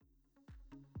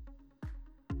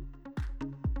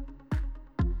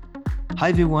Hi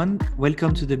everyone,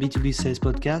 welcome to the B2B Sales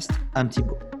Podcast. I'm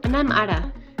Thibaut. And I'm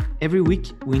Ara. Every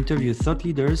week, we interview thought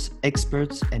leaders,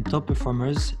 experts, and top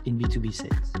performers in B2B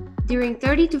sales. During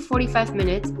 30 to 45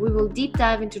 minutes, we will deep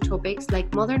dive into topics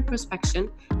like modern prospection,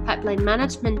 pipeline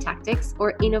management tactics,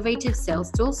 or innovative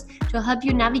sales tools to help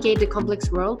you navigate the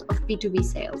complex world of B2B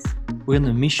sales. We're on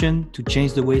a mission to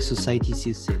change the way society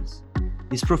sees sales.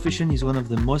 This profession is one of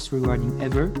the most rewarding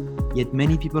ever, yet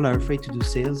many people are afraid to do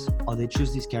sales or they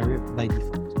choose this career by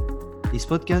default. This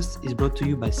podcast is brought to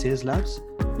you by Sales Labs.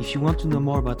 If you want to know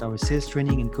more about our sales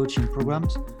training and coaching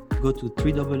programs, go to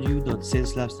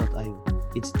www.saleslabs.io.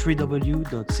 It's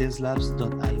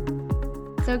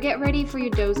www.saleslabs.io. So get ready for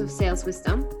your dose of sales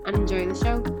wisdom and enjoy the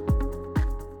show.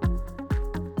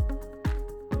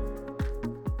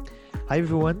 Hi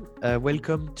everyone,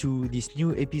 welcome to this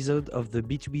new episode of the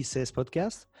B2B Sales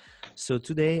Podcast. So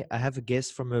today I have a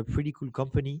guest from a pretty cool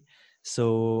company.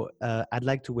 So I'd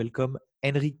like to welcome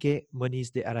Henrique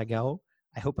Moniz de Aragao.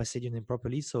 I hope I said your name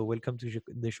properly. So welcome to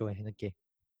the show, Henrique.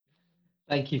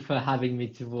 Thank you for having me,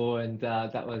 Thibaut, and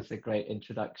that was a great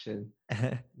introduction.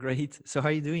 Great. So how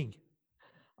are you doing?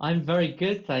 I'm very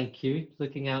good, thank you.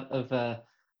 Looking out of the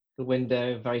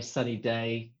window, very sunny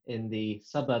day in the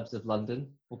suburbs of London,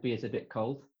 albeit a bit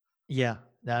cold. Yeah,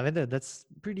 that's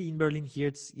pretty in Berlin here.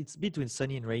 It's between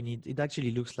sunny and rainy. It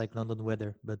actually looks like London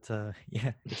weather, but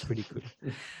yeah, it's pretty cool.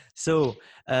 So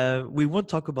we won't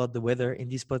talk about the weather in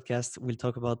this podcast. We'll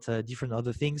talk about different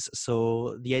other things.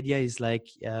 So the idea is like,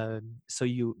 so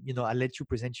I'll let you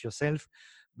present yourself,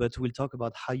 but we'll talk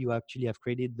about how you actually have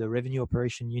created the revenue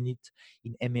operation unit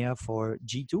in EMEA for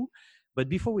G2. But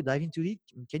before we dive into it,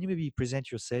 can you maybe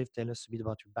present yourself, tell us a bit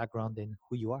about your background and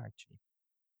who you are actually?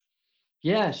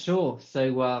 Yeah, sure.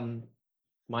 So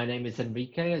my name is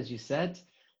Henrique, as you said,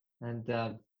 and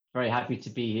very happy to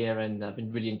be here, and I've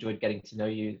been really enjoyed getting to know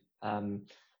you over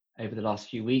the last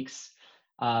few weeks.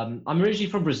 I'm originally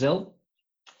from Brazil,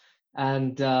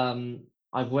 and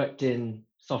I've worked in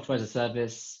software as a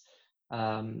service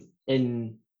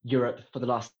in Europe for the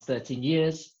last 13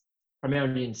 years,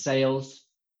 primarily in sales,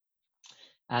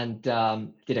 and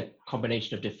did a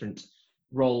combination of different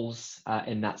roles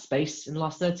in that space in the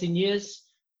last 13 years.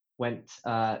 Went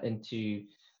into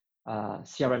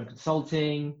CRM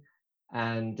consulting,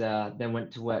 and then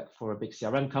went to work for a big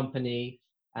CRM company.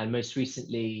 And most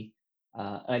recently,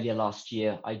 earlier last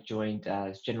year, I joined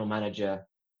as general manager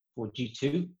for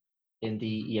G2 in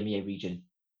the EMEA region.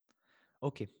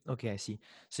 Okay, I see.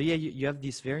 So yeah, you have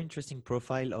this very interesting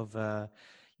profile of,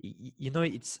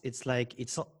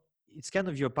 it's kind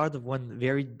of you're part of one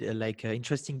very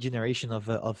interesting generation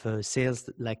of sales,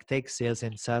 like tech sales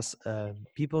and SaaS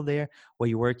people there, where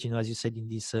you worked, as you said, in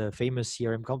this famous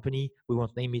CRM company. We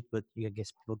won't name it, but I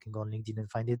guess people can go on LinkedIn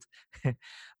and find it.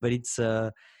 But it's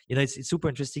it's super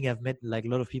interesting. I've met like a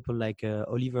lot of people like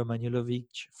Oliver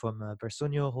Manulovic from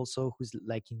Personio also, who's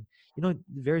like in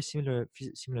very similar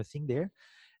thing there.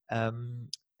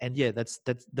 And yeah,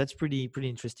 that's pretty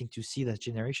interesting to see that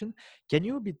generation. Can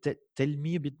you tell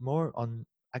me a bit more on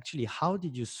actually how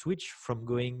did you switch from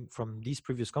going from this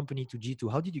previous company to G2?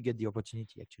 How did you get the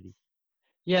opportunity actually?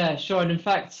 Yeah, sure. And in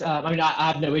fact,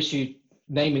 I have no issue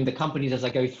naming the companies as I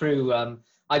go through.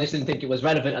 I just didn't think it was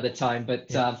relevant at the time,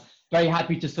 but very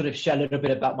happy to sort of share a little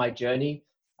bit about my journey.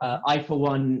 I, for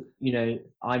one,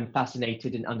 I'm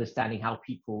fascinated in understanding how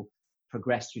people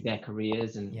progress through their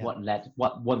careers and what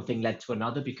one thing led to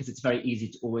another, because it's very easy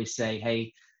to always say,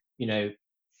 hey,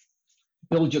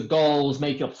 build your goals,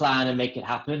 make your plan and make it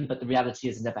happen. But the reality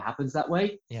is it never happens that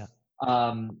way. Yeah.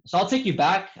 So I'll take you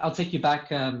back a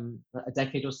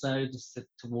decade or so just to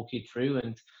walk you through.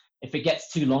 And if it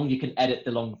gets too long, you can edit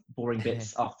the long, boring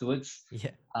bits afterwards.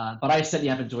 Yeah. But I certainly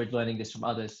have enjoyed learning this from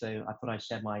others. So I thought I'd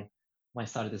share my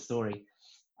side of the story.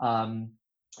 So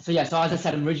as I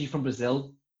said, I'm originally from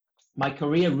Brazil. My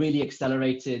career really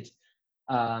accelerated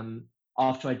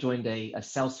after I joined a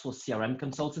Salesforce CRM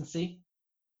consultancy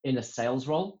in a sales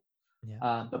role.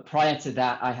 Yeah. But prior to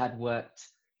that, I had worked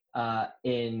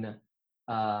in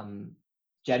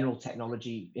general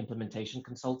technology implementation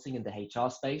consulting in the HR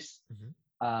space.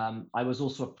 Mm-hmm. I was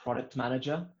also a product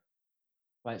manager,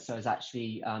 right? So I was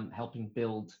actually helping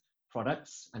build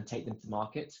products and take them to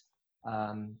market.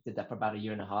 Did that for about 1.5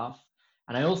 years.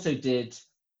 And I also did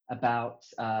about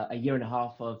 1.5 years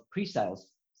of pre-sales.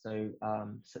 So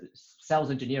sales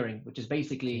engineering, which is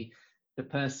basically the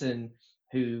person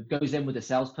who goes in with a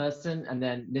salesperson and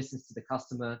then listens to the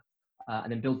customer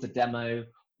and then builds a demo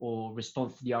or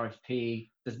responds to the RFP.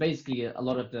 There's basically a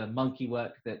lot of the monkey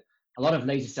work that a lot of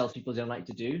lazy salespeople don't like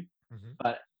to do,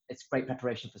 but it's great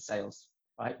preparation for sales,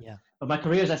 right? Yeah. But my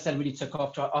career, as I said, really took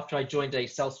off after I joined a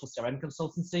Salesforce CRM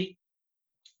consultancy.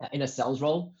 in a sales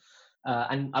role.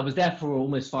 And I was there for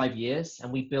almost 5 years,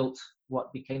 and we built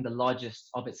what became the largest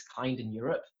of its kind in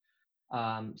Europe.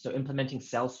 So implementing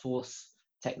Salesforce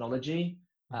technology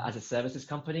as a services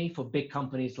company for big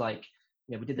companies like,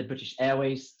 we did the British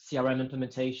Airways CRM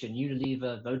implementation,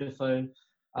 Unilever, Vodafone,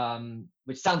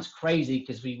 which sounds crazy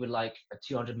because we were like a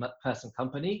 200-person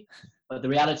company. But the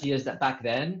reality is that back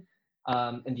then,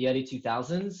 in the early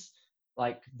 2000s,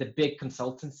 like the big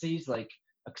consultancies like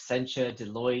Accenture,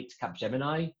 Deloitte,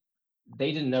 Capgemini,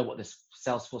 they didn't know what this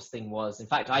Salesforce thing was. In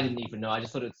fact, I didn't even know. I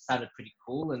just thought it sounded pretty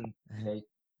cool, and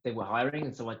they were hiring,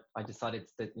 and so I decided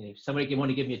that if somebody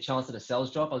wanted to give me a chance at a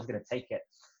sales job, I was going to take it.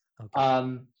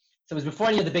 Okay. So it was before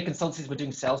any of the big consultancies were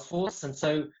doing Salesforce, and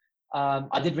so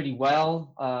I did really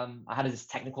well. I had this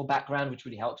technical background, which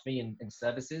really helped me in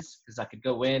services, because I could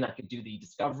go in, I could do the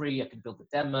discovery, I could build the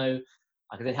demo,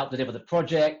 I could then help deliver the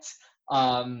project.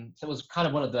 So it was kind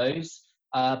of one of those.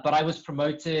 But I was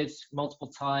promoted multiple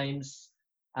times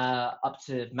up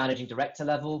to managing director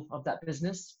level of that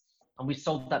business. And we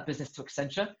sold that business to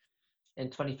Accenture in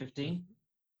 2015.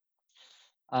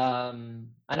 And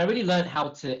I really learned how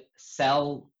to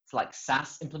sell like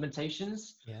SaaS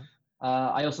implementations. Yeah.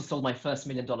 I also sold my first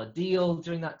 $1 million deal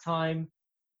during that time.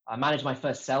 I managed my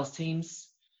first sales teams.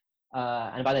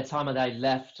 And by the time that I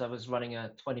left, I was running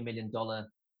a $20 million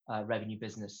revenue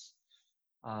business.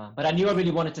 But I knew I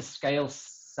really wanted to scale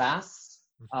SaaS,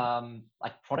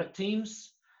 like product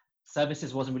teams.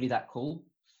 Services wasn't really that cool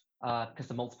because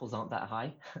the multiples aren't that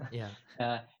high. Yeah.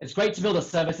 It's great to build a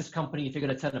services company if you're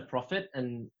going to turn a profit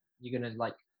and you're going to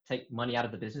like take money out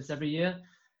of the business every year.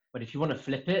 But if you want to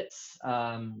flip it, if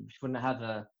you want to have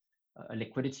a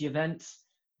liquidity event,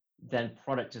 then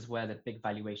product is where the big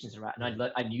valuations are at.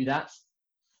 And I knew that.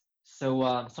 So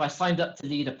I signed up to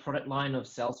lead a product line of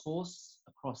Salesforce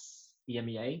across the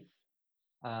EMEA.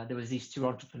 There was these two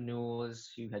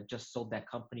entrepreneurs who had just sold their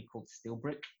company called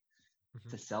Steelbrick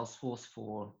to Salesforce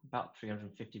for about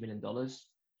 $350 million.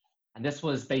 And this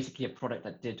was basically a product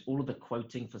that did all of the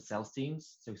quoting for sales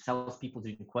teams. So salespeople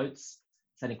doing quotes,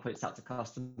 sending quotes out to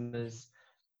customers,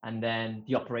 and then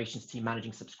the operations team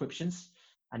managing subscriptions,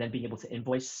 and then being able to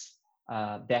invoice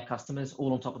their customers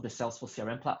all on top of the Salesforce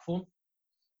CRM platform.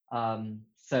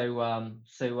 So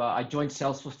I joined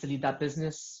Salesforce to lead that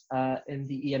business in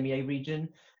the EMEA region.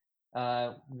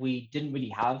 We didn't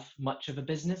really have much of a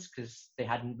business because they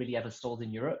hadn't really ever sold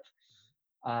in Europe.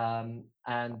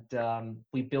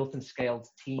 We built and scaled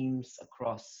teams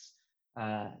across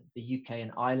the UK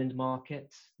and Ireland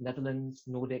market, Netherlands,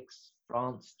 Nordics,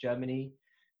 France, Germany,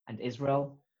 and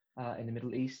Israel in the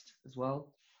Middle East as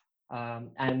well.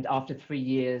 And after 3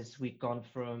 years, we've gone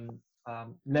from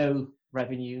no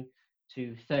revenue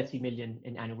to 30 million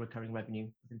in annual recurring revenue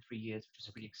within 3 years, which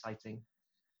is really exciting.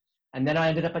 And then I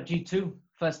ended up at G2,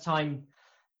 first time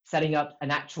setting up an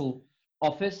actual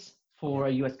office for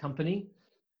a US company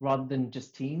rather than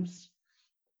just teams.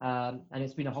 And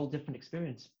it's been a whole different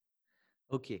experience.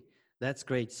 Okay, that's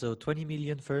great. So 20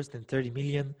 million first and 30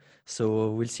 million.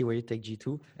 So we'll see where you take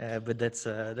G2. But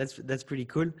that's pretty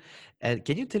cool.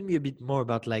 Can you tell me a bit more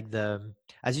about like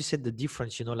as you said, the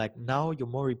difference, like now you're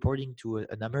more reporting to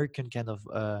an American kind of,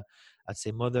 I'd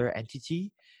say mother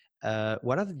entity.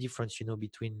 What are the difference,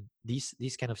 between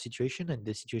this kind of situation and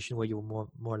the situation where you're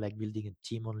more like building a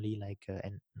team only, like,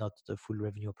 and not the full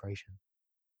revenue operation?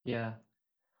 Yeah.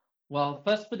 Well,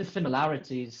 first for the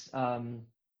similarities,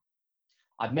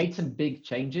 I've made some big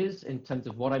changes in terms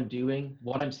of what I'm doing,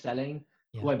 what I'm selling,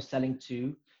 who I'm selling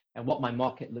to, and what my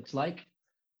market looks like.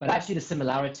 But actually the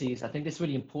similarities, I think it's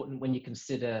really important when you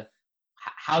consider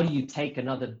how do you take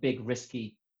another big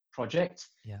risky project,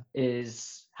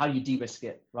 is how do you de-risk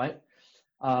it, right?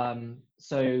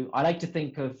 So I like to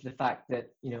think of the fact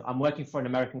that, I'm working for an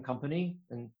American company,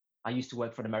 and I used to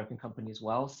work for an American company as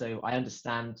well. So I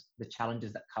understand the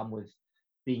challenges that come with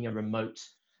being a remote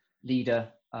leader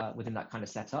within that kind of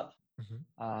setup.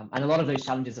 And a lot of those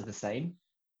challenges are the same.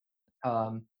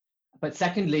 But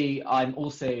secondly, I'm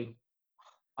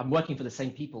working for the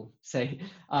same people. So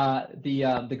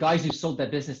the guys who sold their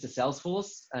business to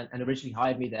Salesforce and originally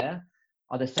hired me there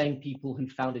are the same people who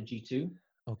founded G2.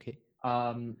 Okay.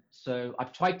 So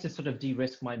I've tried to sort of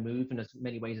de-risk my move in as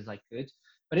many ways as I could.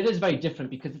 But it is very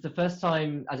different because it's the first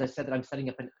time, as I said, that I'm setting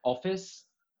up an office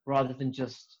rather than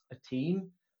just a team.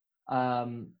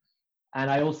 And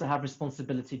I also have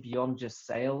responsibility beyond just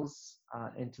sales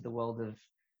into the world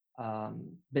of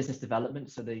business development.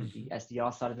 So the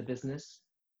SDR side of the business,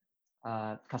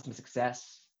 customer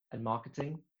success and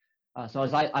marketing. So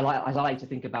as I like to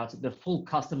think about it, the full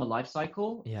customer life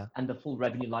cycle and the full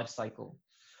revenue life cycle.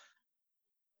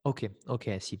 Okay,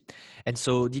 I see. And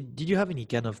so did you have any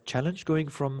kind of challenge going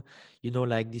from,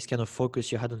 like this kind of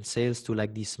focus you had on sales to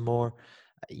like this more,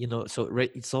 so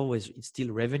it's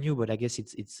still revenue, but I guess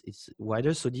it's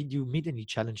wider. So did you meet any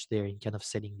challenge there in kind of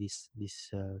setting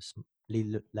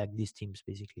little, like these teams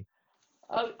basically?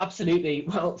 Oh, absolutely.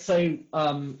 Well, so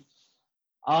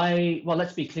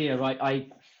let's be clear,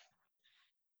 right?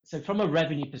 So from a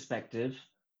revenue perspective,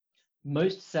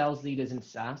 most sales leaders in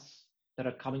SaaS that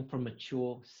are coming from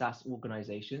mature SaaS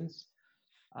organizations,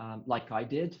 like I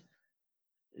did,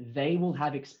 they will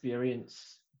have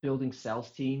experience building sales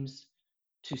teams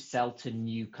to sell to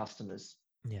new customers,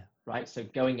 Yeah. right? So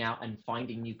going out and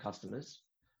finding new customers.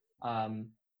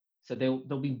 So they'll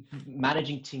be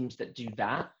managing teams that do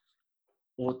that,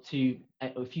 or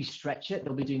if you stretch it,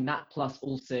 they'll be doing that plus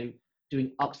also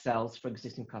doing upsells for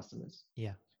existing customers.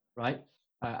 Yeah. Right.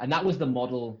 And that was the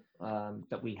model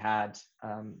that we had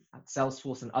at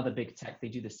Salesforce and other big tech. They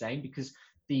do the same because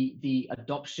the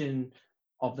adoption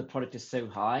of the product is so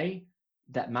high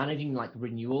that managing like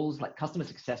renewals, like customer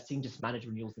success team just manage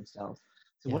renewals themselves.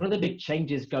 So Yeah. one of the big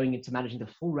changes going into managing the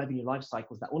full revenue life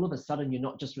cycle is that all of a sudden you're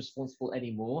not just responsible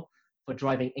anymore for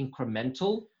driving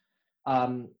incremental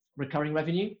recurring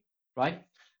revenue, right?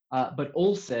 But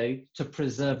also to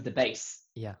preserve the base,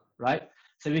 Yeah. right?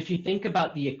 So if you think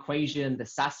about the equation, the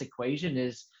SaaS equation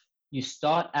is you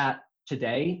start at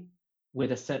today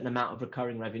with a certain amount of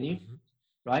recurring revenue,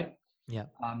 right? Yeah.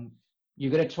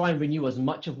 You're going to try and renew as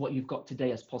much of what you've got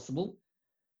today as possible,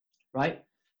 right?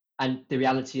 And the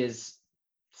reality is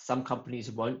some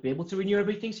companies won't be able to renew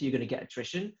everything, so you're going to get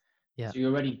attrition. Yeah. So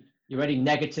you're already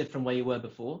negative from where you were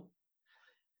before.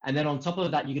 And then on top of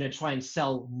that, you're going to try and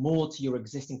sell more to your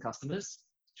existing customers,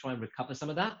 try and recover some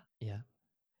of that. Yeah.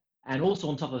 And also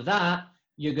on top of that,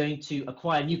 you're going to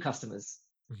acquire new customers.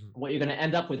 What you're going to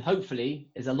end up with,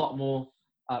 hopefully, is a lot more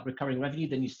recurring revenue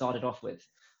than you started off with.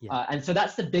 Yeah. And so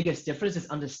that's the biggest difference, is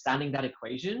understanding that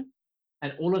equation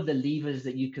and all of the levers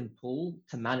that you can pull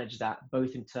to manage that,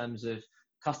 both in terms of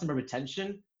customer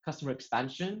retention, customer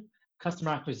expansion,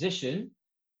 customer acquisition,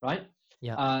 right?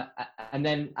 Yeah. And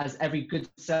then as every good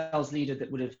sales leader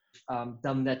that would have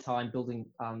done their time building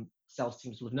sales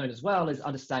teams would have known as well, is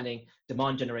understanding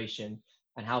demand generation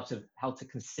and how to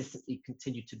consistently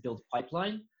continue to build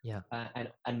pipeline, Yeah.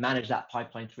 And manage that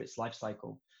pipeline through its life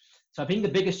cycle. So I think the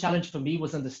biggest challenge for me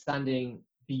was understanding,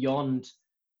 beyond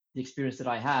the experience that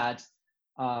I had,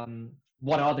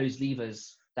 what are those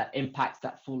levers that impact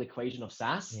that full equation of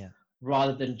SaaS,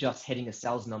 rather than just hitting a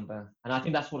sales number. And I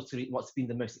think that's what's been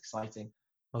the most exciting.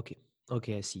 Okay,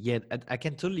 I see. Yeah, I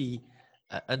can totally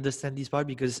understand this part,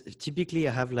 because typically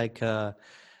I have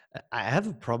I have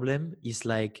a problem is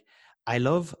like, I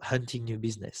love hunting new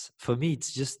business. For me,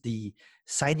 it's just the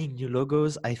signing new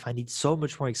logos. I find it so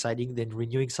much more exciting than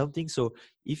renewing something. So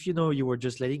if you were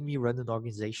just letting me run an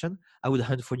organization, I would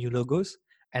hunt for new logos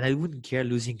and I wouldn't care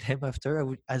losing them after. I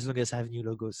would, as long as I have new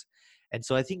logos. And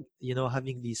so I think,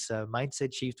 having this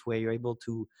mindset shift where you're able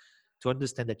to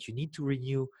understand that you need to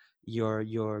renew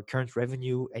your current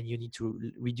revenue and you need to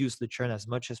reduce the churn as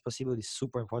much as possible is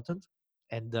super important.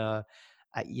 And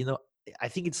I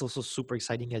think it's also super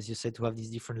exciting, as you said, to have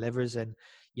these different levers. And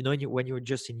when you're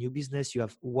just in new business, you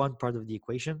have one part of the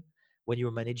equation. When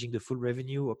you're managing the full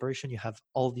revenue operation, you have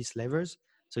all these levers.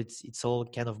 So it's all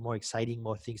kind of more exciting,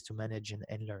 more things to manage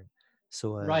and learn.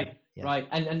 So right. yeah.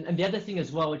 And the other thing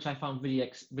as well, which I found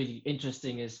really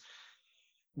interesting, is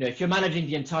if you're managing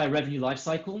the entire revenue life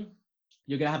cycle,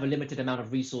 you're going to have a limited amount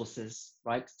of resources,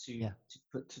 right, to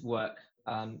put to work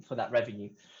for that revenue.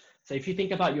 So if you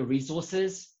think about your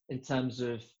resources in terms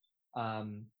of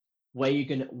where you're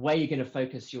going to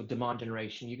focus your demand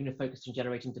generation, you're going to focus on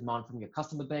generating demand from your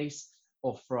customer base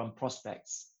or from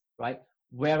prospects, right?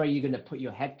 Where are you going to put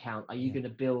your headcount? Are you going to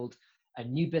build a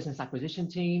new business acquisition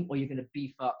team, or you're going to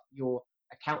beef up your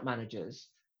account managers?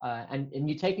 And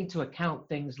you take into account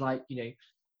things like,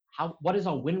 what is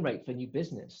our win rate for new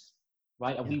business,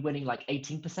 right? Are we winning like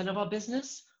 18% of our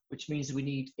business, which means we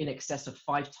need in excess of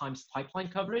 5 times pipeline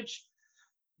coverage,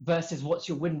 versus what's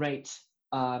your win rate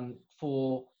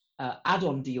for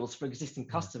add-on deals for existing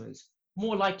customers?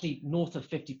 More likely north of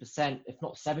 50%, if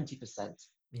not 70%.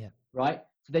 Right?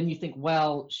 So then you think,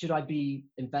 well, should I be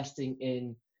investing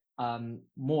in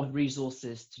more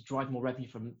resources to drive more revenue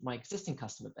from my existing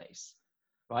customer base?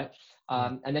 Right?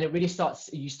 And then you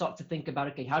start to think about,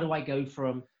 okay, how do I go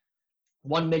from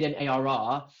 1 million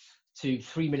ARR to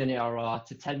 3 million ARR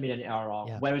to 10 million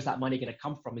ARR? Where is that money going to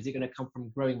come from? Is it going to come from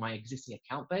growing my existing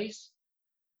account base,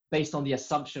 based on the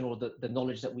assumption or the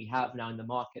knowledge that we have now in the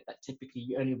market that typically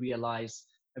you only realize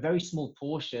a very small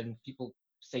portion, people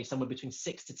say somewhere between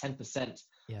 6 to 10%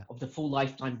 Yeah. of the full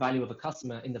lifetime value of a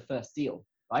customer in the first deal,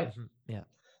 right? Yeah.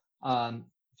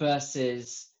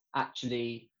 Versus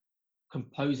actually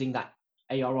composing that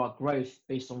ARR growth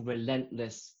based on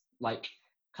relentless like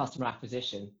customer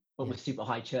acquisition, but Yeah. with super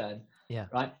high churn, Yeah.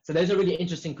 right? So those are really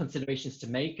interesting considerations to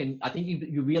make. And I think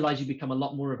you realize you become a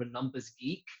lot more of a numbers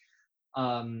geek.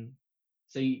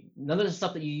 So none of the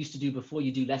stuff that you used to do before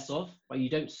you do less of, right? You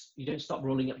don't stop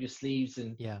rolling up your sleeves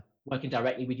and Yeah. working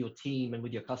directly with your team and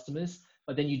with your customers,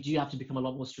 but then you do have to become a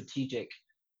lot more strategic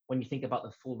when you think about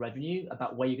the full revenue,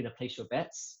 about where you're going to place your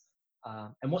bets,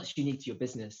 and what's unique to your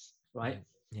business, right?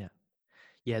 Yeah.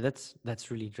 Yeah.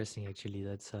 That's really interesting. Actually,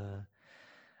 that's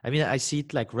I mean, I see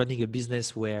it like running a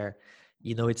business where,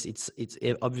 it's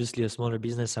obviously a smaller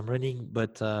business I'm running,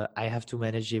 but I have to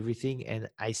manage everything, and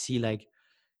I see like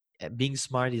being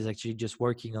smart is actually just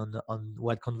working on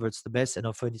what converts the best, and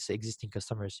often it's existing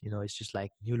customers. It's just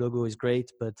like new logo is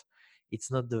great, but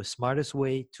it's not the smartest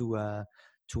way to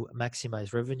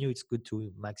maximize revenue. It's good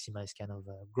to maximize kind of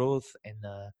growth and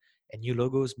new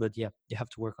logos, but yeah, you have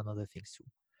to work on other things too.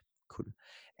 Cool.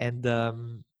 And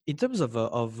in terms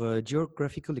of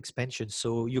geographical expansion,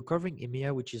 so you're covering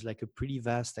EMEA, which is like a pretty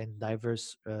vast and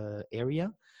diverse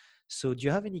area. So do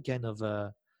you have any kind of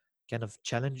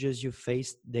challenges you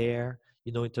faced there,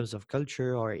 in terms of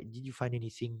culture, or did you find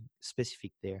anything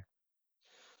specific there?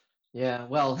 Yeah,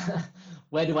 well,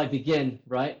 where do I begin,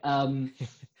 right?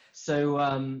 So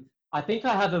I think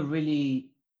I have a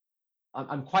really,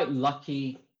 I'm quite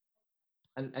lucky,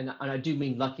 and I do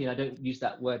mean lucky, and I don't use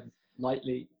that word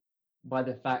lightly, by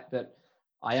the fact that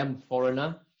I am a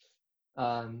foreigner.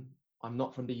 Um, I'm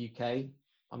not from the UK.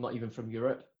 I'm not even from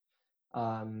Europe.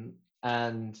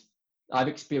 And I've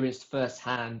experienced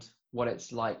firsthand what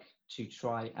it's like to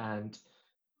try and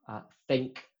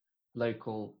think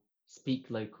local,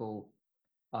 speak local,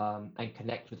 and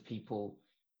connect with people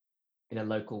in a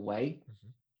local way.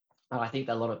 Mhm. And I think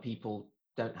that a lot of people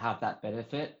don't have that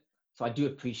benefit. So I do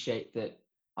appreciate that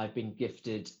I've been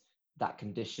gifted that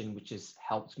condition, which has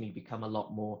helped me become a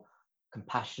lot more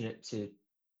compassionate to,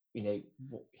 you know,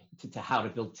 to how to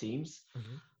build teams.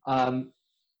 Mhm. Um,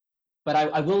 but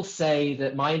I will say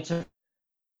that my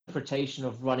interpretation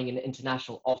of running an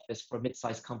international office for a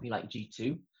mid-sized company like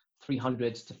G2,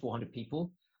 300 to 400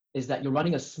 people, is that you're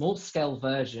running a small scale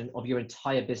version of your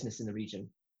entire business in the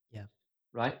region, Yeah.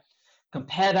 right?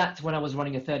 Compare that to when I was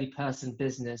running a 30-person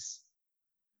business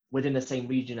within the same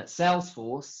region at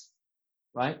Salesforce,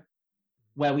 right?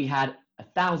 Where we had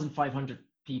 1,500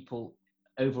 people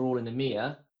overall in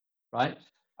EMEA, right?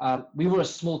 We were a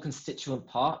small constituent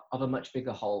part of a much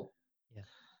bigger whole. Yeah.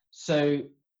 So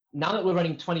now that we're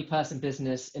running 20-person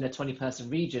business in a 20-person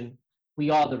region, we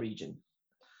are the region.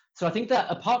 So I think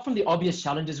that apart from the obvious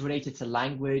challenges related to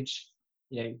language,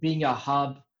 being a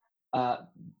hub,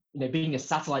 being a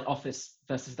satellite office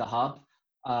versus the hub,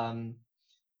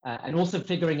 and also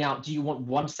figuring out, do you want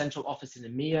one central office in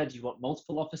EMEA? Do you want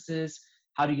multiple offices?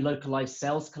 How do you localize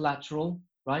sales collateral,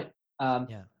 right?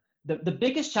 Yeah. The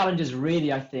biggest challenges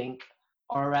really, I think,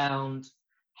 are around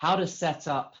how to set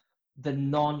up the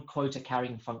non-quota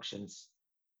carrying functions,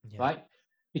 Yeah. right?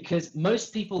 Because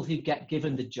most people who get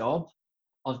given the job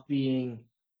of being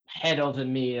head of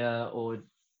EMEA or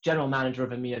general manager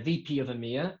of EMEA, VP of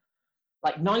EMEA,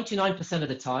 like 99% of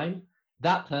the time,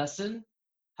 that person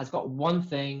has got one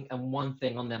thing and one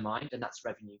thing on their mind, and that's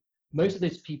revenue. Most of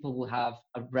those people will have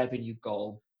a revenue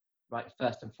goal, right,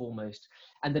 first and foremost.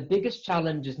 And the biggest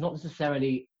challenge is not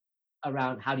necessarily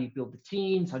around how do you build the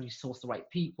teams, how do you source the right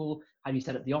people, how do you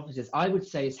set up the offices. I would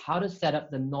say is how to set up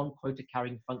the non-quota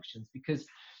carrying functions, because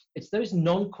it's those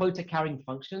non-quota carrying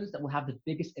functions that will have the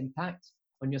biggest impact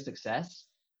on your success.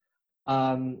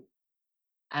 And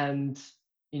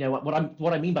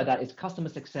what I mean by that is customer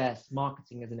success,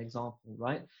 marketing as an example,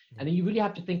 right? Yeah. And then you really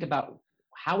have to think about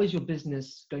how is your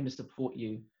business going to support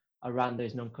you around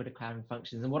those non-quota carrying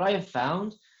functions. And what I have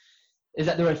found is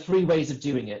that there are three ways of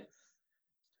doing it.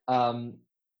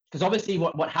 Because obviously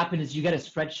what happened is you get a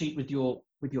spreadsheet with your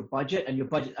budget, and your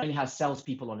budget only has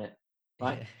salespeople on it,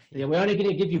 right? So Yeah. we're only going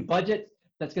to give you budget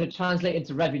that's going to translate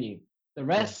into revenue. The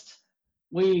rest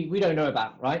we don't know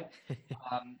about, right?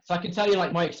 So I can tell you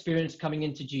like my experience coming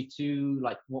into G2,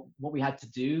 like what we had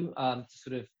to do to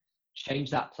sort of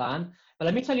change that plan. But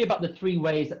let me tell you about the three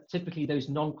ways that typically those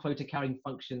non-quota carrying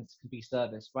functions can be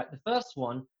serviced, right? The first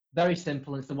one, very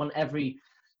simple, and it's the one every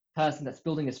person that's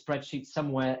building a spreadsheet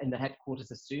somewhere in the headquarters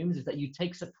assumes, is that you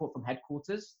take support from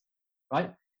headquarters,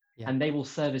 right? Yeah. And they will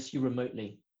service you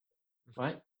remotely,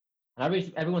 right?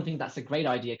 And everyone thinks that's a great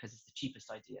idea because it's the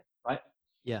cheapest idea, right?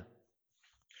 Yeah.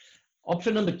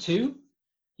 Option number two,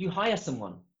 you hire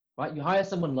someone, right? You hire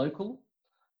someone local,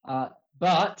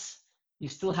 but you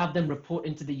still have them report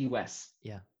into the US,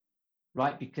 Yeah.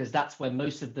 right? Because that's where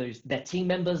most of their team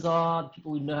members are,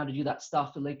 people who know how to do that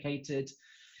stuff are located.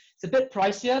 It's a bit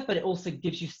pricier, but it also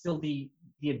gives you still the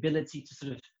ability to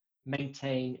sort of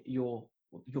maintain your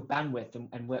bandwidth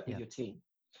and work with Yeah. your team.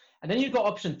 And then you've got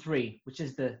option 3, which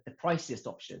is the priciest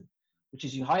option, which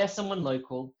is you hire someone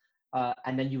local,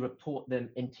 and then you report them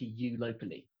into you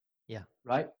locally. Yeah.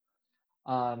 Right.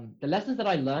 The lessons that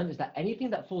I learned is that anything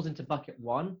that falls into bucket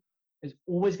 1 is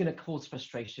always going to cause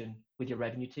frustration with your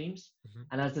revenue teams. Mm-hmm.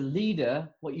 And as a leader,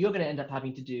 what you're going to end up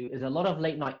having to do is a lot of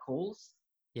late night calls.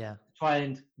 Yeah. Try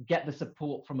and get the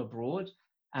support from abroad.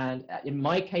 And in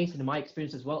my case, and in my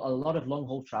experience as well, a lot of long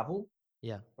haul travel.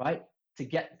 Yeah. Right. To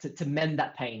get to mend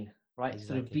that pain, right?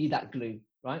 Exactly. Sort of be that glue,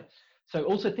 right? So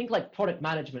also think like product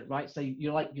management, right? So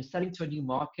you're selling to a new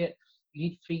market, you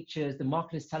need features, the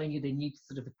market is telling you they need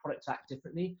sort of the product to act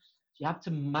differently. So you have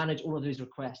to manage all of those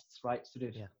requests, right? Sort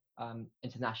of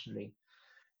internationally.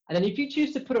 And then if you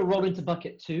choose to put a role into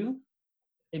bucket 2,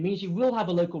 it means you will have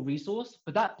a local resource,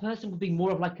 but that person will be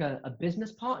more of like a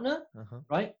business partner,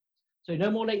 right? So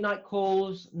no more late night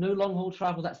calls, no long haul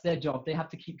travel. That's their job. They have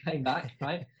to keep going back,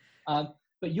 right?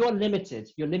 But you're limited.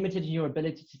 You're limited in your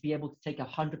ability to be able to take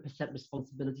 100%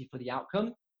 responsibility for the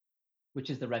outcome,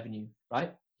 which is the revenue,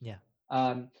 right? Yeah.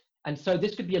 And so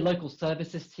this could be a local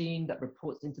services team that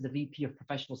reports into the VP of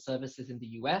professional services in the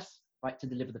US, right, to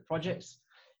deliver the projects.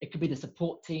 It could be the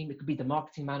support team. It could be the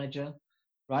marketing manager,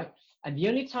 right? And the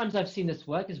only times I've seen this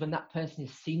work is when that person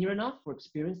is senior enough or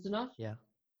experienced enough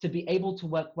to be able to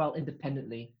work well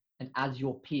independently and as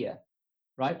your peer,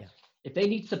 right? Yeah. If they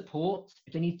need support,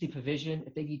 if they need supervision,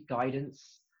 if they need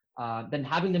guidance, then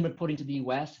having them reporting to the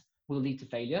US will lead to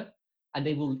failure, and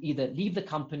they will either leave the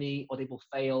company or they will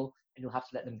fail, and you'll have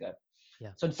to let them go.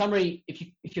 Yeah. So in summary,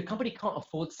 if your company can't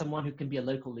afford someone who can be a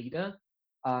local leader,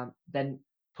 then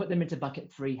put them into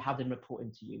bucket 3, have them report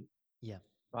into you. Yeah.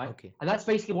 Right. Okay. And that's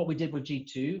basically what we did with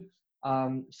G2.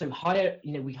 So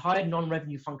we hired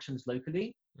non-revenue functions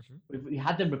locally. We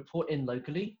had them report in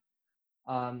locally.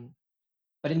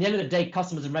 But in the end of the day,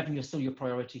 customers and revenue are still your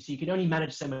priority. So you can only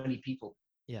manage so many people.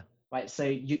 Yeah. Right. So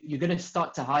you're going to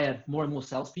start to hire more and more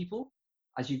salespeople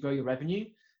as you grow your revenue.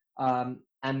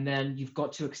 And then you've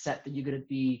got to accept that you're going to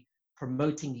be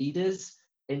promoting leaders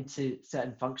into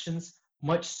certain functions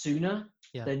much sooner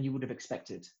than you would have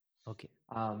expected. Okay.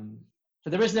 So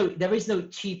there is no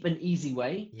cheap and easy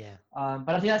way. Yeah.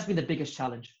 But I think that's been the biggest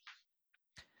challenge.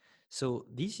 So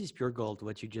this is pure gold,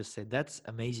 what you just said. That's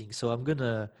amazing. So I'm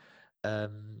gonna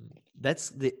that's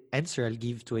the answer I'll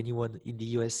give to anyone in the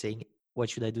US saying, what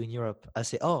should I do in Europe? I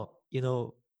say,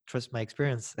 trust my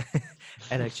experience.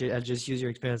 And actually I'll just use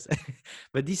your experience.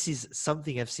 But this is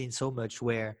something I've seen so much,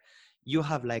 where you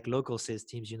have like local sales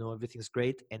teams, everything's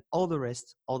great. And all the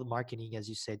rest, all the marketing, as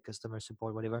you said, customer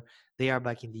support, whatever, they are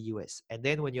back in the US. And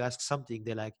then when you ask something,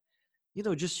 they're like,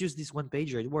 just use this one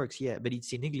pager. It works. Yeah. But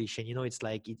it's in English. And, it's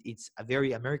like, it's a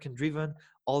very American driven.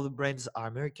 All the brands are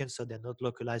American, so they're not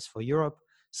localized for Europe.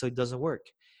 So it doesn't work.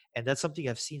 And that's something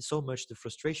I've seen so much, the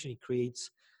frustration it creates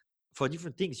for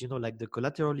different things, like the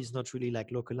collateral is not really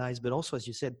like localized, but also, as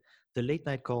you said, the late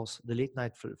night calls, the late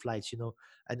night flights,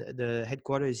 and the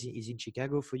headquarters is in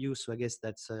Chicago for you. So I guess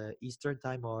that's Eastern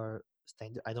time or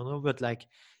standard. I don't know. But like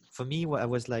for me, I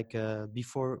was like,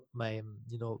 before my,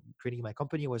 creating my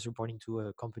company, I was reporting to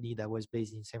a company that was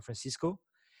based in San Francisco.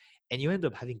 And you end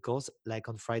up having calls like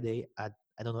on Friday at,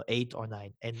 I don't know, 8 or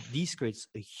 9. And this creates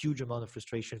a huge amount of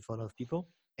frustration for a lot of people.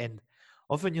 And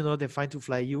often, they're fine to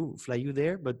fly you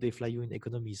there, but they fly you in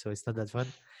economy. So it's not that fun.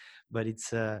 But it's,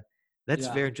 that's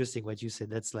very interesting what you said.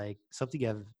 That's like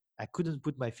something I couldn't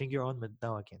put my finger on, but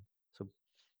now I can. So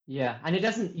yeah. And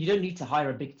you don't need to hire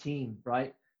a big team,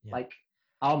 right? Yeah. Like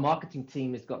our marketing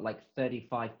team has got like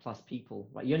 35 plus people,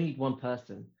 right? You only need one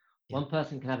person. Yeah. One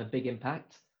person can have a big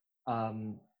impact.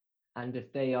 And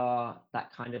if they are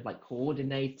that kind of like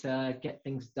coordinator, get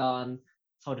things done,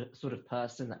 sort of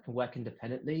person that can work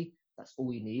independently, that's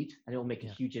all you need, and it will make a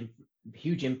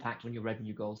huge impact on your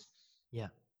revenue goals. Yeah.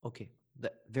 Okay.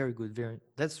 Very good.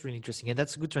 That's really interesting, and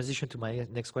that's a good transition to my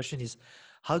next question: is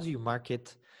how do you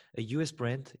market a US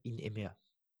brand in EMEA?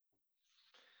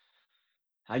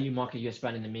 How you market a US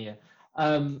brand in EMEA?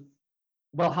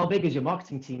 Well, how big is your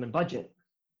marketing team and budget?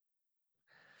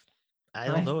 I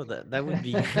don't know. That would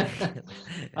be.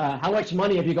 How much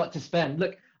money have you got to spend?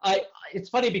 Look, it's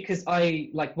funny because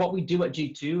what we do at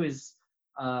G2 is,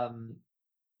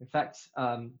 in fact,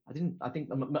 I think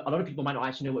a lot of people might not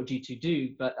actually know what G2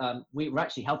 do, but we're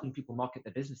actually helping people market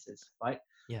their businesses, right?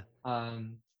 Yeah.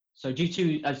 So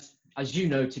G2, as you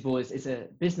know, Thibault, is a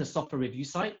business software review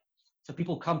site. So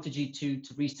people come to G2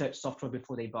 to research software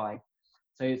before they buy.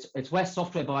 So it's where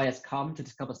software buyers come to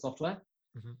discover software.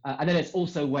 And then it's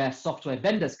also where software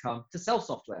vendors come to sell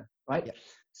software, right? Yep.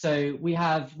 So we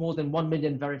have more than 1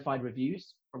 million verified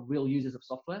reviews from real users of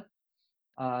software.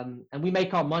 And we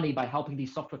make our money by helping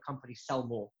these software companies sell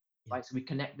more, right? So we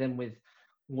connect them with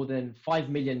more than 5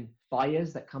 million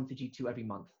buyers that come to G2 every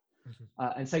month.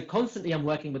 And so constantly I'm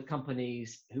working with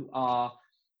companies who are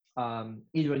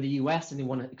either in the US and they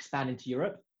want to expand into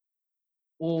Europe,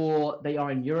 or they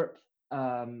are in Europe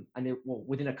and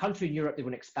within a country in Europe, they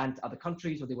want to expand to other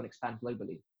countries, or they want to expand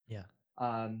globally. Yeah.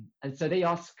 And so they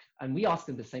ask, and we ask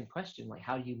them the same question, like,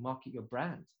 how do you market your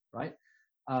brand, right?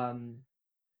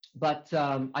 But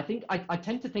I think I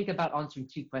tend to think about answering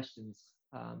two questions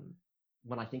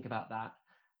when I think about that.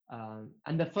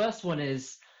 And the first one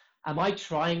is, am I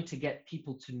trying to get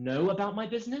people to know about my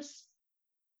business,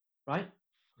 right?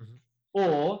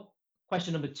 Or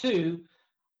question number two,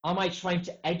 am I trying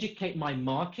to educate my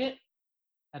market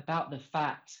about the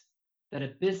fact that a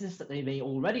business that they may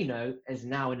already know is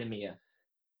now in EMEA,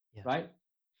 right?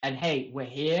 And hey, we're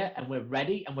here and we're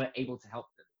ready and we're able to help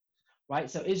them, right?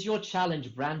 So is your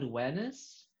challenge brand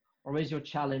awareness, or is your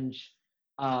challenge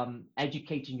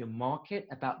educating your market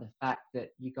about the fact that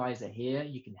you guys are here,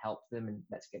 you can help them, and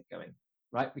let's get going,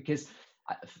 right? Because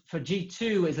for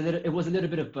G2, it was a little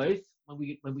bit of both.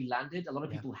 When we landed, a lot of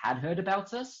people had heard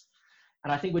about us,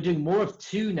 and I think we're doing more of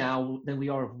two now than we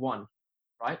are of one,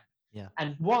 right? Yeah.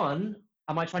 And one,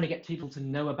 am I trying to get people to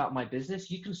know about my business?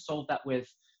 You can solve that with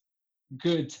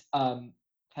good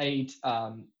paid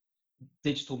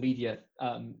digital media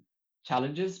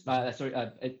challenges,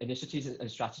 initiatives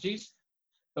and strategies.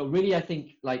 But really, I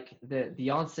think like the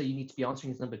answer you need to be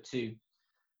answering is number two,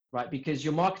 right? Because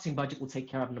your marketing budget will take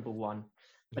care of number one.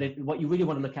 But what you really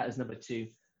want to look at is number two,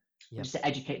 which is to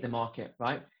educate the market,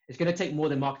 right? It's going to take more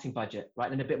than marketing budget,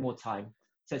 right? And a bit more time.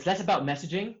 So it's less about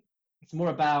messaging. It's more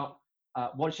about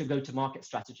what's your go-to-market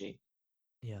strategy,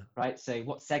 right? So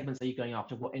what segments are you going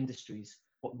after? What industries?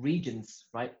 What regions,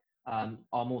 right,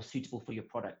 are more suitable for your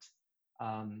product?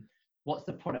 What's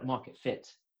the product market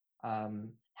fit?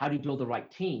 How do you build the right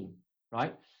team,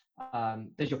 right?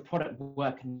 Does your product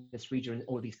work in this region, in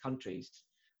all of these countries?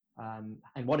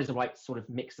 And what is the right sort of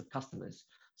mix of customers?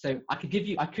 So I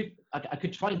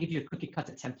could try and give you a cookie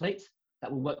cutter template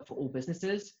that will work for all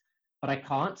businesses, but I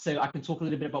can't. So I can talk a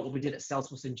little bit about what we did at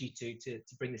Salesforce and G2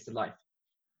 to bring this to life.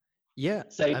 Yeah.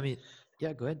 So I mean,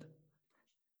 yeah, go ahead.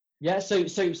 Yeah. So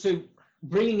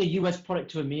bringing a US product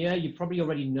to EMEA, you probably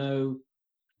already know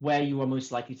where you are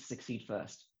most likely to succeed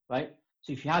first, right?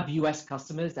 So if you have US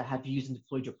customers that have used and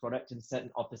deployed your product in certain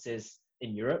offices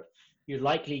in Europe, you're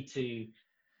likely to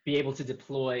be able to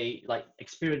deploy like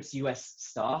experienced US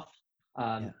staff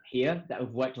here that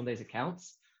have worked on those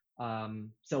accounts.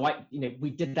 So we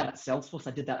did that at Salesforce.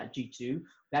 I did that at G2. We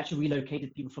actually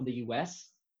relocated people from the US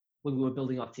when we were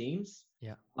building our teams,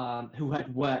 who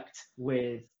had worked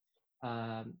with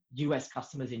US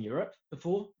customers in Europe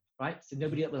before, right? So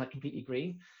nobody that was like completely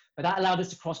green, but that allowed us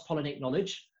to cross-pollinate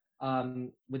knowledge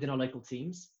within our local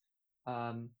teams.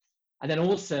 And then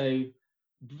also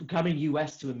coming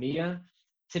US to EMEA,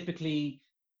 typically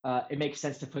it makes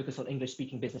sense to focus on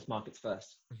English-speaking business markets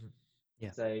first.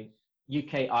 So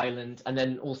UK, Ireland, and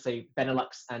then also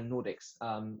Benelux and Nordics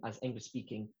as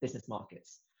English-speaking business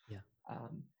markets.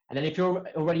 And then if you're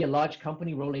already a large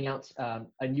company rolling out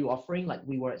a new offering like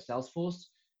we were at Salesforce,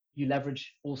 you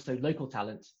leverage also local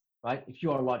talent, right? If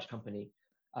you are a large company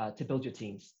to build your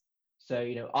teams.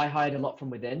 So, I hired a lot from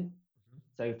within.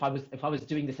 So if I was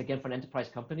doing this again for an enterprise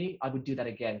company, I would do that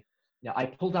again. I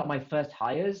pulled out my first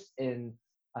hires in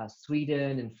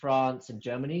Sweden and France and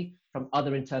Germany from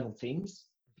other internal teams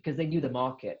because they knew the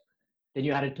market. They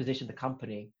knew how to position the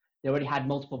company. They already had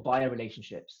multiple buyer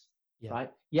relationships,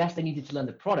 right? Yes, they needed to learn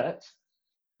the product,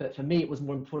 but for me, it was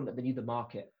more important that they knew the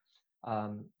market.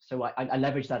 So I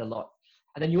leveraged that a lot.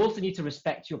 And then you also need to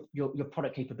respect your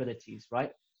product capabilities,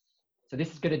 right? So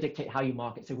this is going to dictate how you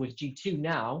market. So with G2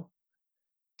 now,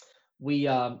 we're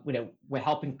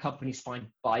helping companies find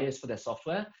buyers for their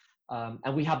software,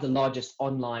 and we have the largest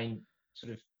online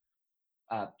sort of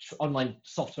online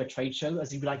software trade show,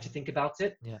 as you would like to think about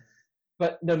it.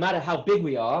 But no matter how big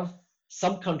we are,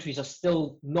 some countries are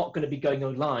still not going to be going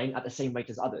online at the same rate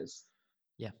as others.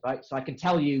 Right. So I can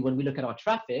tell you when we look at our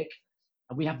traffic,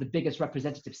 and we have the biggest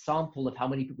representative sample of how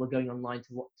many people are going online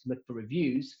to look for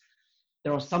reviews,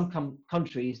 there are some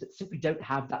countries that simply don't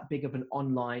have that big of an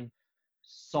online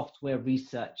software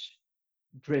research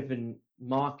driven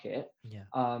market.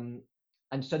 And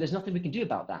so there's nothing we can do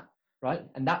about that, right?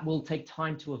 And that will take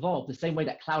time to evolve, the same way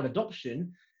that cloud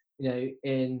adoption,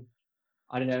 in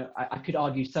I don't know, I could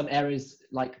argue some areas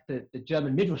like the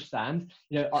German Mittelstand,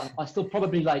 are still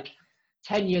probably like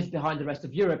 10 years behind the rest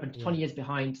of Europe and 20 years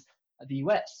behind the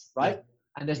US, right? Yeah,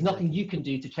 And there's nothing you can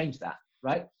do to change that,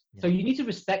 right? Yeah. So you need to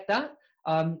respect that.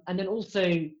 And then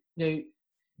also,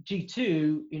 G2,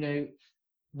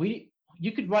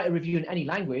 you could write a review in any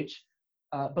language,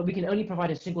 but we can only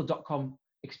provide a single .com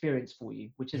experience for you,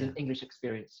 which is an English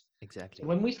experience. Exactly. So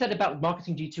when we said about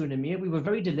marketing G2 and EMEA, we were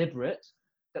very deliberate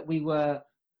that we were,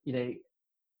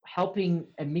 helping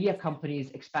EMEA companies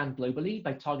expand globally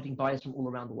by targeting buyers from all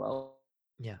around the world.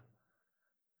 Yeah.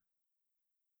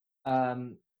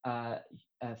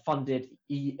 Funded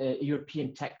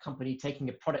European tech company taking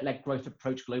a product-led growth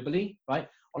approach globally, right?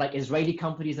 Or like Israeli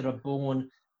companies that are born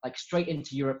like straight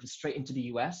into Europe and straight into the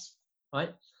US,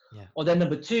 right? Yeah. Or then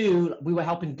number two, we were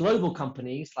helping global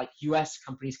companies like US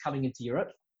companies coming into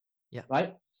Europe,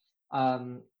 right?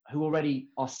 Who already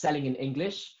are selling in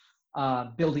English,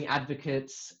 building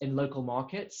advocates in local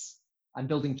markets and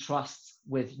building trust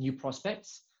with new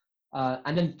prospects.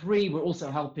 And then three, we're also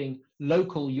helping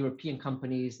local European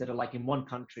companies that are like in one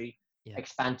country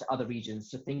expand to other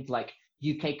regions. So things like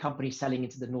UK companies selling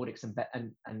into the Nordics and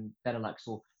Benelux,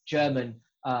 or German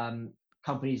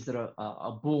companies that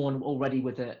are born already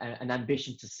with an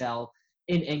ambition to sell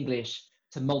in English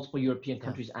to multiple European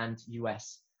countries and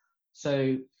US.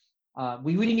 So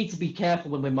we really need to be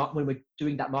careful when we're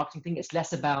doing that marketing thing. It's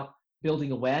less about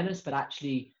building awareness, but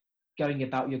actually going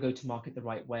about your go-to-market the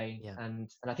right way. And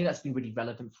I think that's been really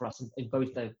relevant for us in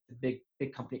both the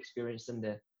big company experience and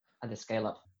the scale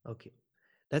up. Okay.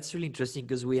 That's really interesting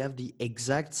because we have the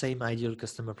exact same ideal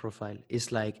customer profile.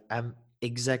 It's like I'm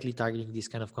exactly targeting these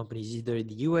kind of companies, either in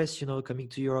the US, coming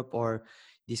to Europe, or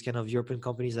these kind of European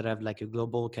companies that have like a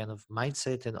global kind of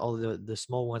mindset, and all the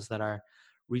small ones that are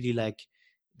really like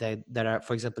that are,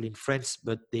 for example, in France,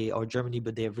 or Germany,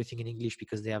 but they have everything in English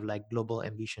because they have like global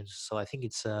ambitions. So I think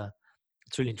it's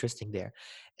really interesting there.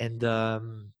 And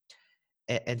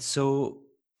so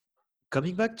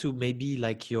coming back to maybe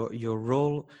like your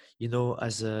role,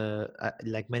 as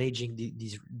like managing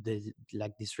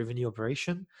this revenue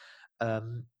operation,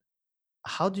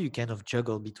 how do you kind of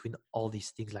juggle between all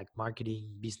these things like marketing,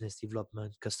 business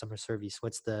development, customer service?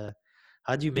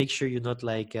 How do you make sure you're not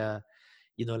like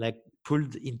like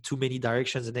pulled in too many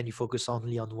directions and then you focus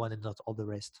only on one and not all the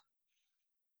rest?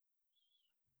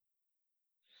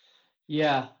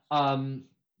 Yeah,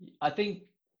 I think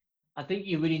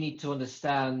you really need to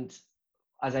understand,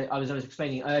 as I was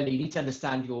explaining earlier, you need to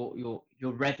understand your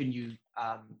revenue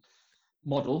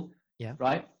model,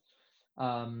 right?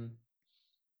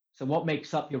 So what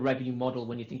makes up your revenue model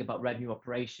when you think about revenue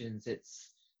operations? It's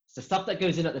the stuff that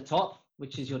goes in at the top,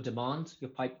 which is your demand,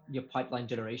 your pipeline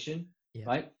generation,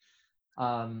 right?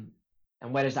 And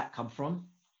where does that come from?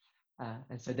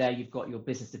 And so there you've got your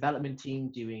business development team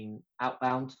doing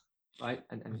outbound, right?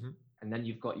 And then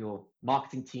you've got your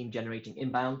marketing team generating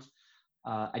inbound,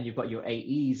 and you've got your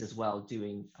AEs as well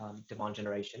doing demand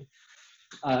generation.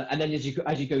 And then as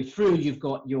you go through, you've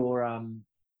got your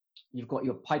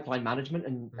pipeline management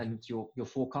and your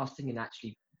forecasting, and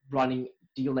actually running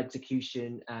deal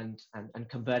execution and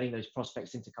converting those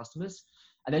prospects into customers.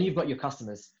 And then you've got your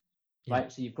customers,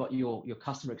 right? So you've got your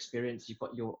customer experience, you've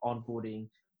got your onboarding,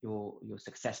 your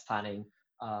success planning,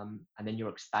 and then your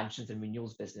expansions and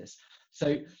renewals business.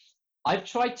 So I've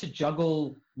tried to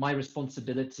juggle my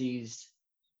responsibilities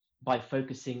by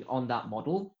focusing on that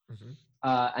model,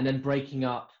 and then breaking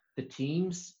up the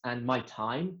teams and my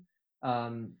time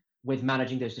with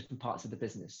managing those different parts of the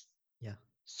business.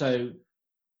 So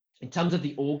in terms of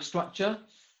the org structure,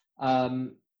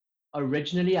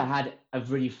 originally I had a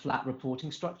really flat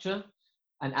reporting structure.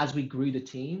 And as we grew the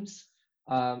teams,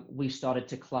 we started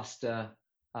to cluster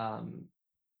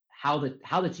how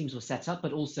the teams were set up,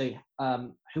 but also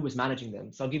who was managing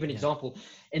them. So I'll give you an example.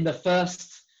 In the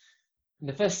first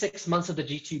 6 months of the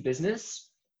G2 business,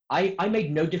 I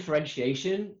made no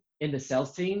differentiation in the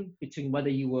sales team between whether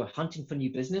you were hunting for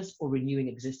new business or renewing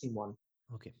existing one.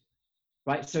 Okay.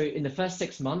 Right. So in the first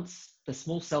 6 months, the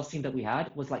small sales team that we had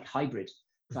was like hybrid.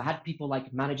 So I had people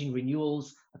like managing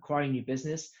renewals, acquiring new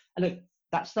business. And look,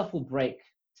 that stuff will break,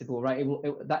 Tibor, right?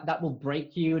 That will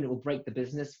break you, and it will break the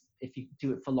business if you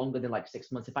do it for longer than like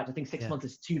 6 months. In fact, I think 6 months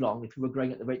is too long if we were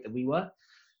growing at the rate that we were.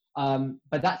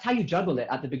 But that's how you juggle it.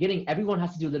 At the beginning, everyone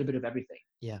has to do a little bit of everything.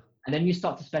 And then you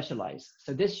start to specialize.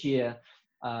 So this year,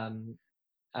 and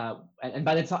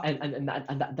by the time, and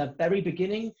at the very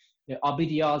beginning, our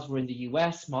BDRs were in the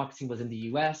US, marketing was in the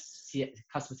US,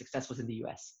 customer success was in the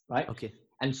US, right? Okay.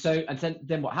 And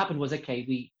then what happened was, okay,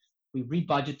 we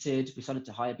rebudgeted, we started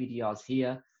to hire BDRs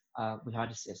here, we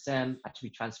hired a CSM, actually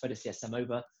we transferred a CSM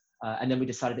over, and then we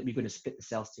decided that we were going to split the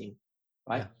sales team,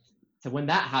 right? Yeah. So when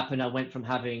that happened, I went from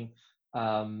having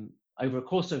over a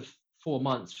course of 4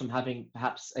 months, from having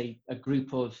perhaps a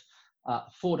group of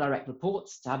 4 direct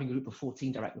reports to having a group of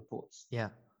 14 direct reports. Yeah.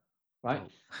 Right.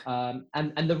 Oh.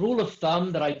 And the rule of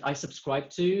thumb that I subscribe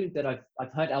to, that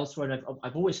I've heard elsewhere, and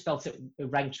I've always felt it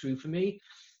rang true for me,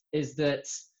 is that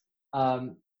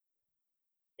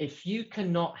if you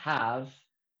cannot have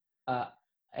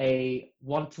a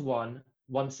one-to-one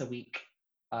once a week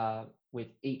with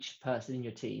each person in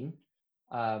your team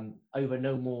over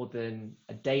no more than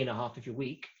a day and a half of your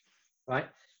week, right?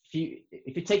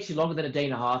 If it takes you longer than a day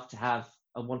and a half to have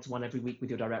a one-to-one every week with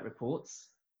your direct reports,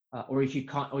 or if you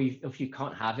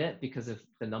can't have it because of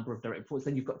the number of direct reports,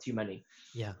 then you've got too many.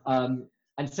 Yeah.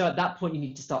 And so at that point, you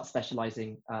need to start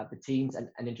specializing the teams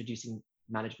and introducing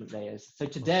management layers. So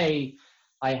today,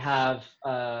 I have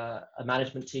a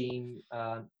management team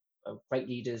of great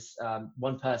leaders.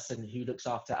 One person who looks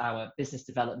after our business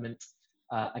development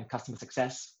and customer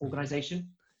success organization.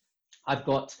 I've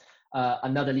got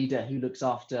another leader who looks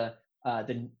after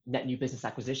the net new business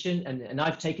acquisition, and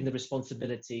I've taken the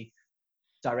responsibility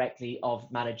directly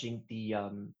of managing the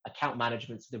account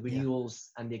management, the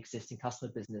renewals, and the existing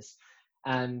customer business.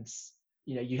 And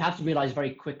you have to realize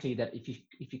very quickly that if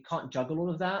you can't juggle all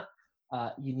of that,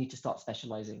 you need to start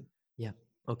specializing. Yeah.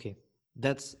 Okay.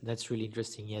 That's really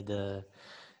interesting. Yeah.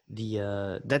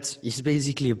 It's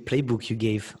basically a playbook you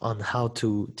gave on how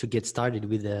to get started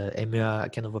with the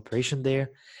EMEA kind of operation there.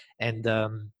 And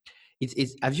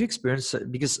it's have you experienced,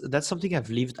 because that's something I've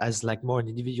lived as like more an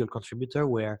individual contributor,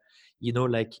 where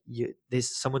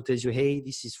there's someone tells you, hey,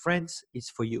 this is France, it's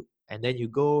for you, and then you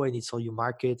go and it's all you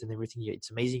market and everything. It's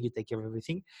amazing, you take care of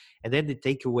everything, and then they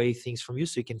take away things from you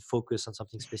so you can focus on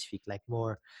something specific, like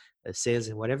more sales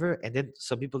and whatever. And then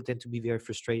some people tend to be very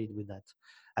frustrated with that.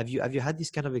 Have you had this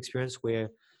kind of experience where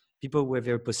people were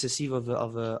very possessive of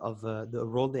the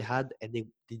role they had, and they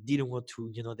didn't want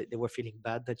to, they were feeling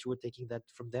bad that you were taking that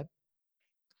from them?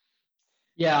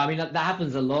 Yeah, I mean that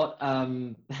happens a lot.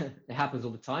 It happens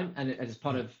all the time, and it's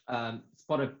part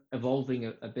of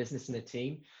evolving a business and a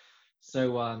team.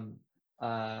 So I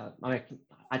mean,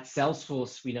 at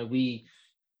Salesforce, we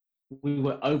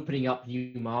were opening up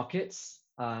new markets,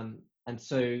 and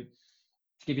so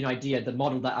to give you an idea, the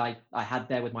model that I had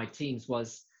there with my teams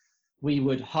was we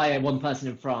would hire one person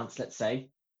in France, let's say,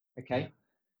 okay,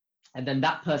 and then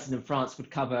that person in France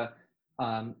would cover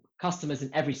customers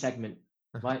in every segment.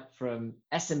 Right, from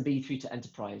SMB through to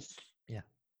enterprise. Yeah.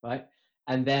 Right,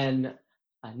 and then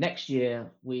next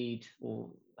year we'd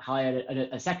hire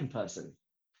a second person,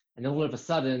 and then all of a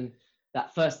sudden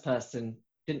that first person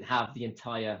didn't have the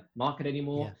entire market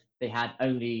anymore. Yeah. They had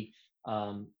only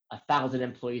 1,000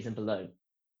 employees and below.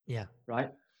 Yeah.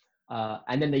 Right,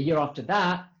 and then the year after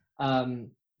that,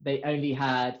 they only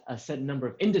had a certain number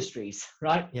of industries,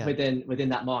 right, within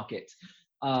that market.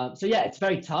 So yeah, it's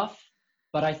very tough.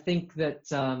 But I think that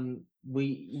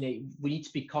we need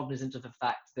to be cognizant of the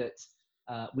fact that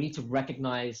we need to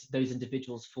recognize those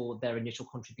individuals for their initial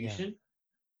contribution,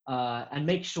 and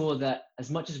make sure that as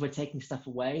much as we're taking stuff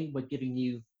away, we're giving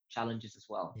you challenges as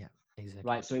well. Yeah, exactly.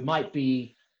 Right. So it might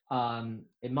be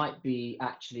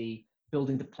actually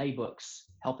building the playbooks,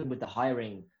 helping with the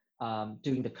hiring,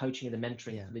 doing the coaching and the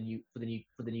mentoring for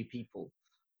the new people,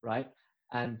 right?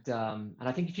 And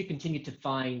I think if you continue to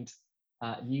find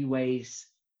new ways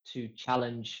to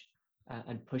challenge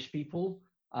and push people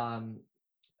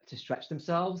to stretch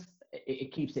themselves,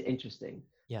 it keeps it interesting.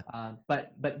 Yeah.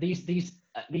 But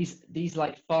these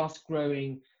like fast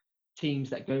growing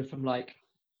teams that go from like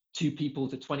 2 people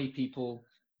to 20 people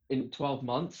in 12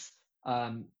 months,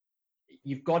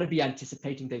 you've got to be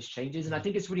anticipating those changes. And I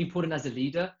think it's really important as a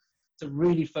leader to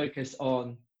really focus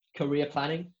on career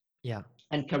planning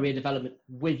and career development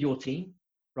with your team,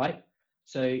 right?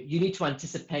 So you need to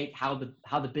anticipate how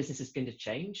the business is going to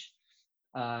change,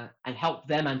 and help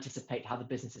them anticipate how the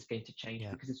business is going to change,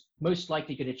 because it's most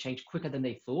likely going to change quicker than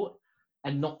they thought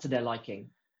and not to their liking.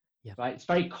 Right? It's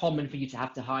very common for you to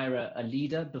have to hire a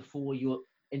leader before your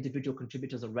individual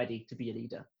contributors are ready to be a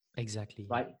leader. Exactly.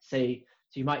 Right? So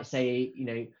you might say,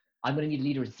 I'm going to need a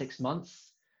leader in 6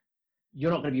 months.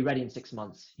 You're not going to be ready in 6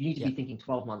 months. You need to be thinking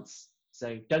 12 months.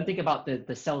 So don't think about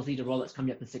the sales leader role that's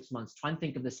coming up in 6 months. Try and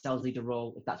think of the sales leader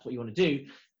role, if that's what you want to do,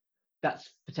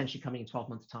 that's potentially coming in 12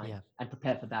 months time, and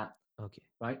prepare for that. Okay.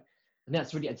 Right. And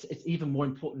that's really, it's even more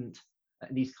important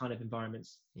in these kind of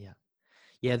environments.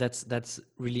 Yeah, that's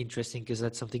really interesting, because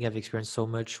that's something I've experienced so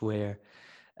much, where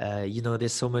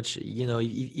there's so much,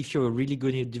 if you're a really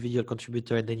good individual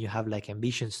contributor and then you have like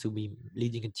ambitions to be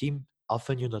leading a team,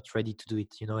 often you're not ready to do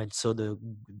it, and so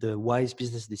the wise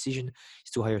business decision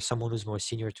is to hire someone who's more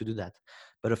senior to do that.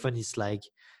 But often it's like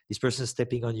this person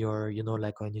stepping on your,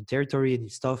 like on your territory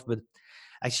and stuff. But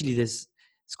actually it's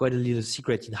quite a little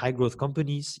secret in high growth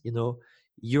companies.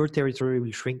 Your territory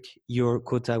will shrink, your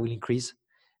quota will increase.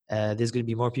 There's going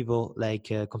to be more people like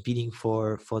competing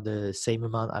for the same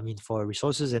amount, I mean, for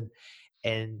resources.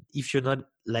 And if you're not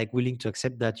like willing to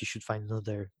accept that, you should find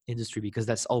another industry, because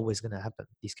that's always going to happen,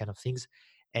 these kind of things.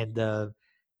 And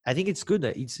I think it's good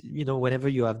that it's, whenever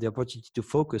you have the opportunity to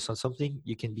focus on something,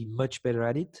 you can be much better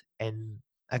at it. And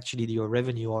actually your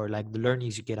revenue, or like the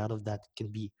learnings you get out of that, can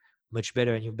be much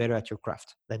better, and you're better at your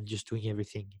craft than just doing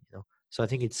everything. So I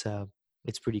think it's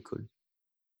pretty cool.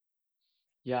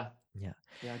 Yeah. Yeah.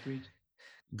 Yeah, agreed.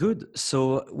 Good.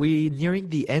 So we're nearing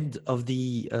the end of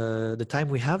the time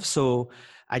we have. So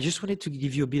I just wanted to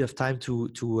give you a bit of time to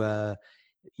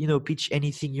pitch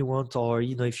anything you want, or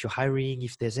if you're hiring,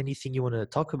 if there's anything you want to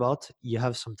talk about, you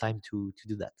have some time to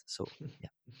do that. So yeah.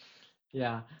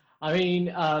 Yeah. I mean,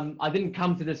 I didn't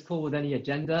come to this call with any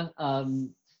agenda.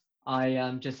 I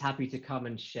am just happy to come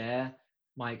and share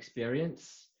my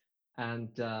experience. And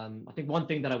I think one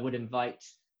thing that I would invite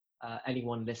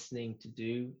anyone listening to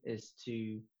do is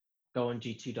to go on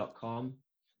g2.com.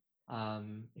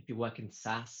 If you work in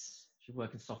SaaS, if you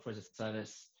work in software as a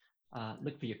service,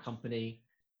 look for your company,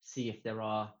 see if there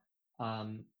are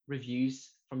reviews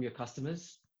from your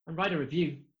customers, and write a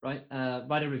review, right?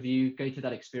 Write a review, go through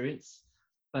that experience.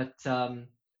 But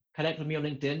connect with me on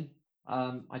LinkedIn.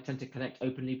 I tend to connect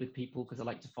openly with people because I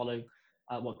like to follow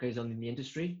what goes on in the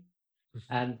industry.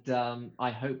 And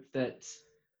I hope that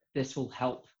this will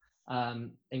help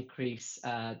increase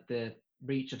the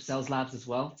reach of Sales Labs as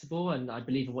well, Tibor. And I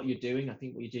believe in what you're doing. I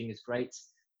think what you're doing is great.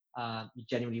 You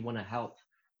genuinely want to help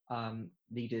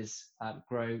leaders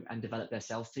grow and develop their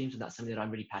sales teams. And that's something that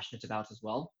I'm really passionate about as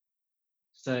well.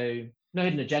 So no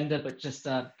hidden agenda, but just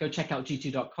go check out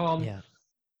g2.com. Yeah.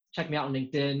 Check me out on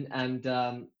LinkedIn.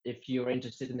 And if you're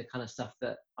interested in the kind of stuff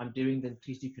that I'm doing, then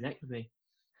please do connect with me.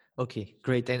 Okay,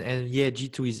 great. And yeah,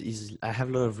 G2 is I have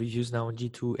a lot of reviews now on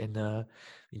G2, and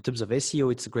in terms of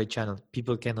SEO, it's a great channel.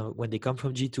 People can when they come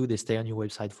from G2, they stay on your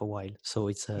website for a while. So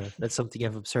it's that's something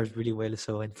I've observed really well.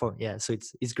 So so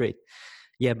it's great.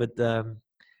 Yeah, but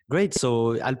great.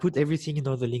 So I'll put everything,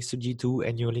 the links to G2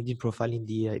 and your LinkedIn profile in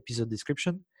the episode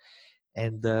description.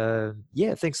 And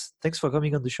yeah, thanks for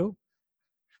coming on the show.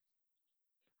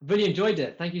 Really enjoyed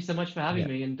it. Thank you so much for having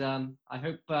Yeah. me. And I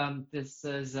hope this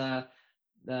is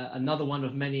another one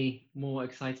of many more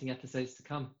exciting episodes to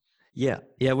come. Yeah,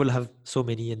 we'll have so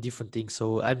many and different things.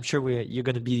 So I'm sure you're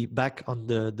going to be back on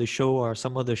the show or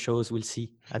some other shows. We'll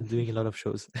see. I'm doing a lot of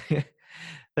shows.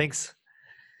 Thanks.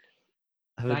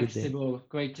 Have a good Thanks, day. Tibor.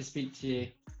 Great to speak to you.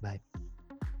 Bye.